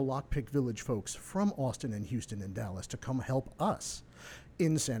bring the Lockpick Village folks from Austin and Houston and Dallas to come help us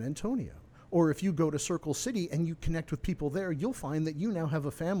in San Antonio. Or if you go to Circle City and you connect with people there, you'll find that you now have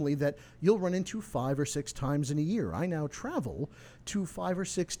a family that you'll run into 5 or 6 times in a year. I now travel to 5 or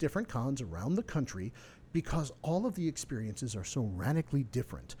 6 different cons around the country because all of the experiences are so radically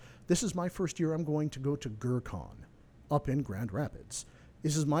different. This is my first year I'm going to go to GurCon up in Grand Rapids.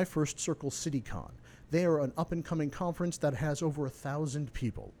 This is my first Circle City Con. They are an up-and-coming conference that has over 1,000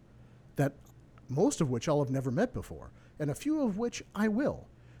 people, that most of which I'll have never met before, and a few of which I will.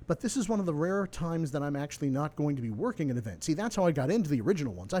 But this is one of the rare times that I'm actually not going to be working an event. See, that's how I got into the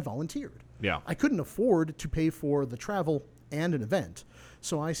original ones. I volunteered. Yeah. I couldn't afford to pay for the travel and an event.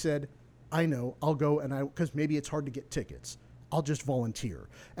 So I said, I know, I'll go, because maybe it's hard to get tickets. I'll just volunteer.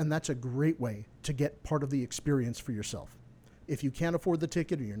 And that's a great way to get part of the experience for yourself. If you can't afford the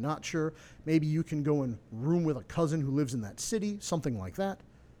ticket or you're not sure, maybe you can go and room with a cousin who lives in that city, something like that.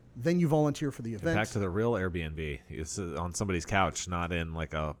 Then you volunteer for the event. Back to the real Airbnb. It's on somebody's couch, not in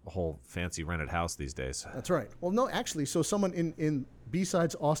like a whole fancy rented house these days. That's right. Well, no, actually, so someone in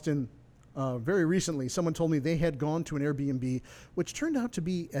B-Sides Austin very recently, someone told me they had gone to an Airbnb, which turned out to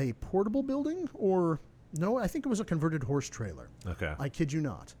be a portable building, or no, I think it was a converted horse trailer. Okay. I kid you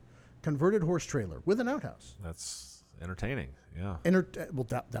not. Converted horse trailer with an outhouse. That's entertaining. Yeah. Well,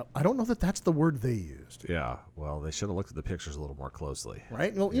 I don't know that that's the word they used. Yeah. Well, they should have looked at the pictures a little more closely.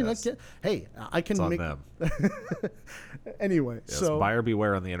 Right? Well, Yes. hey, I can It's on make them. Anyway, Yes, so buyer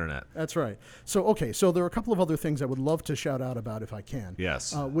beware on the internet. that's right. So, okay, so there are a couple of other things I would love to shout out about if I can.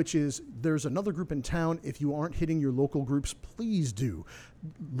 Yes. Which is there's another group in town. If you aren't hitting your local groups, please do.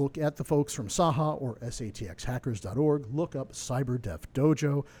 Look at the folks from Saha or satxhackers.org. Look up CyberDef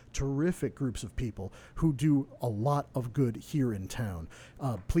Dojo. Terrific groups of people who do a lot of good here in town.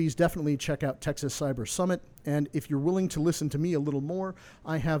 Please definitely check out Texas Cyber Summit. And if you're willing to listen to me a little more,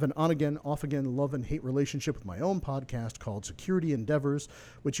 I have an on-again, off-again love and hate relationship with my own podcast called Security Endeavors,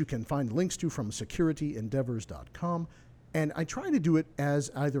 which you can find links to from securityendeavors.com. And I try to do it as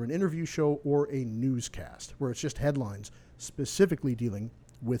either an interview show or a newscast, where it's just headlines specifically dealing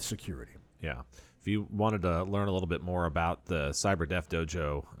with security. Yeah. If you wanted to learn a little bit more about the CyberDef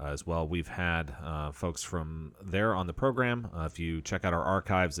Dojo as well, we've had folks from there on the program. If you check out our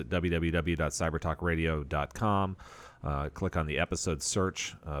archives at www.cybertalkradio.com, click on the episode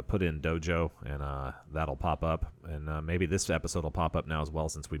search, put in Dojo, and that'll pop up. And maybe this episode will pop up now as well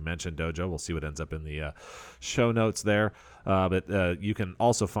since we mentioned Dojo. We'll see what ends up in the show notes there. But you can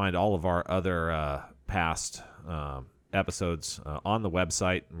also find all of our other past episodes on the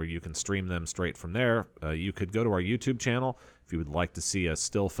website where you can stream them straight from there. You could go to our YouTube channel if you would like to see a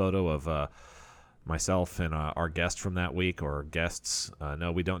still photo of myself and our guest from that week, or guests.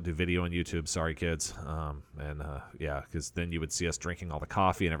 No, we don't do video on YouTube. Sorry, kids. Because then you would see us drinking all the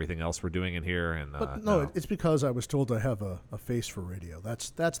coffee and everything else we're doing in here. And But no, it's because I was told I have a face for radio.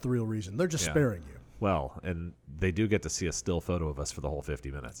 That's the real reason. They're just sparing you. Well, and they do get to see a still photo of us for the whole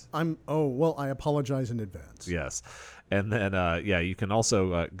 50 minutes. I apologize in advance. Yes. And then, you can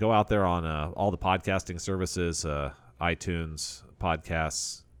also go out there on all the podcasting services, iTunes,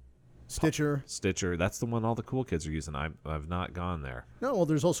 podcasts, Stitcher. That's the one all the cool kids are using. I've not gone there. No, well,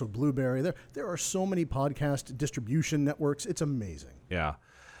 there's also Blueberry. There are so many podcast distribution networks. It's amazing. Yeah.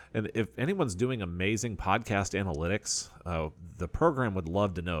 And if anyone's doing amazing podcast analytics, the program would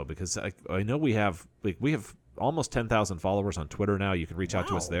love to know, because I know we have almost 10,000 followers on Twitter now. You can reach out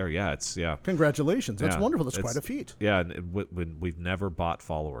to us there. Yeah, Congratulations. That's wonderful. That's quite a feat. Yeah, and we've never bought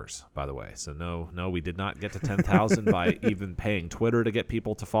followers, by the way. So no, we did not get to 10,000 by even paying Twitter to get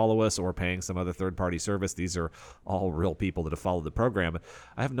people to follow us or paying some other third-party service. These are all real people that have followed the program.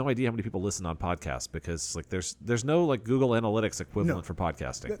 I have no idea how many people listen on podcasts, because there's no Google Analytics equivalent for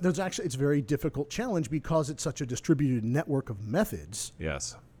podcasting. There's actually, it's a very difficult challenge because it's such a distributed network of methods.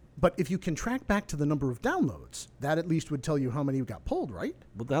 Yes. But if you can track back to the number of downloads, that at least would tell you how many got pulled, right?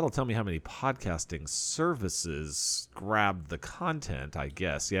 Well, that'll tell me how many podcasting services grabbed the content, I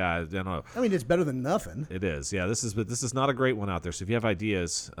guess. Yeah, I don't know. I mean, it's better than nothing. It is. Yeah, this is not a great one out there. So if you have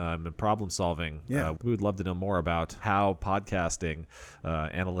ideas and problem solving, we would love to know more about how podcasting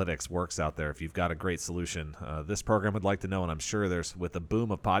analytics works out there. If you've got a great solution, this program would like to know, and I'm sure with the boom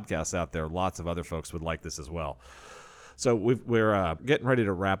of podcasts out there, lots of other folks would like this as well. So we're getting ready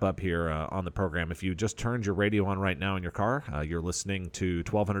to wrap up here on the program. If you just turned your radio on right now in your car, you're listening to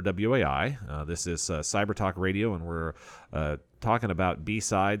 1200 WAI. This is Cyber Talk Radio, and we're talking about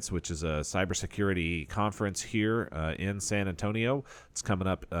B-Sides, which is a cybersecurity conference here in San Antonio. It's coming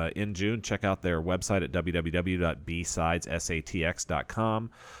up in June. Check out their website at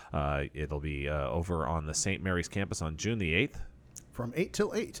www.bsidesatx.com. It'll be over on the St. Mary's campus on June the 8th. From 8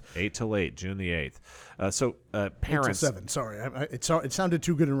 till 8. 8 till 8, June the 8th. Parents. 8 till 7, sorry. It sounded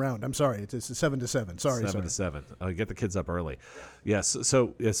too good and round. I'm sorry. It's 7 to 7. Sorry. 7 to 7. Get the kids up early. Yes.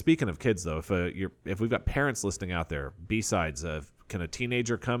 So speaking of kids, though, if we've got parents listening out there, B-Sides, can a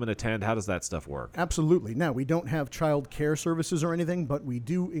teenager come and attend? How does that stuff work? Absolutely. Now, we don't have child care services or anything, but we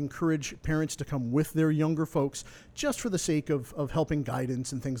do encourage parents to come with their younger folks just for the sake of helping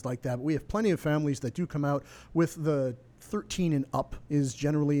guidance and things like that. But we have plenty of families that do come out with the 13 and up is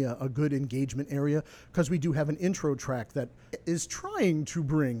generally a good engagement area, because we do have an intro track that is trying to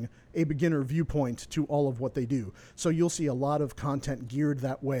bring a beginner viewpoint to all of what they do. So you'll see a lot of content geared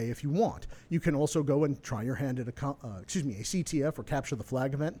that way if you want. You can also go and try your hand at a CTF or Capture the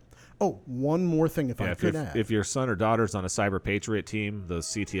Flag event. Oh, one more thing if I could add. If your son or daughter's on a Cyber Patriot team, those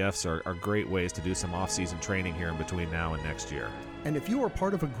CTFs are great ways to do some off-season training here in between now and next year. And if you are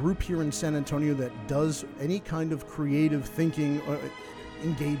part of a group here in San Antonio that does any kind of creative thinking,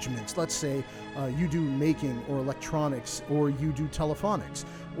 engagements. Let's say you do making or electronics, or you do telephonics,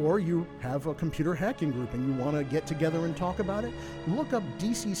 or you have a computer hacking group and you want to get together and talk about it. Look up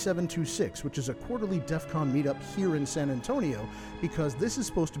DC726, which is a quarterly DEF CON meetup here in San Antonio, because this is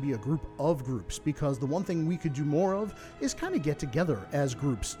supposed to be a group of groups, because the one thing we could do more of is kind of get together as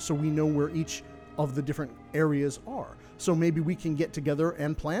groups so we know where each of the different areas are. So maybe we can get together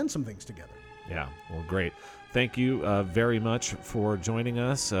and plan some things together. Yeah, well, great. Thank you very much for joining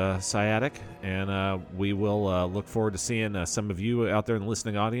us, Sciatic, and we will look forward to seeing some of you out there in the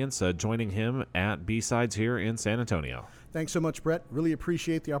listening audience joining him at B-Sides here in San Antonio. Thanks so much, Brett. Really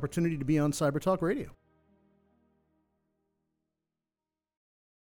appreciate the opportunity to be on Cyber Talk Radio.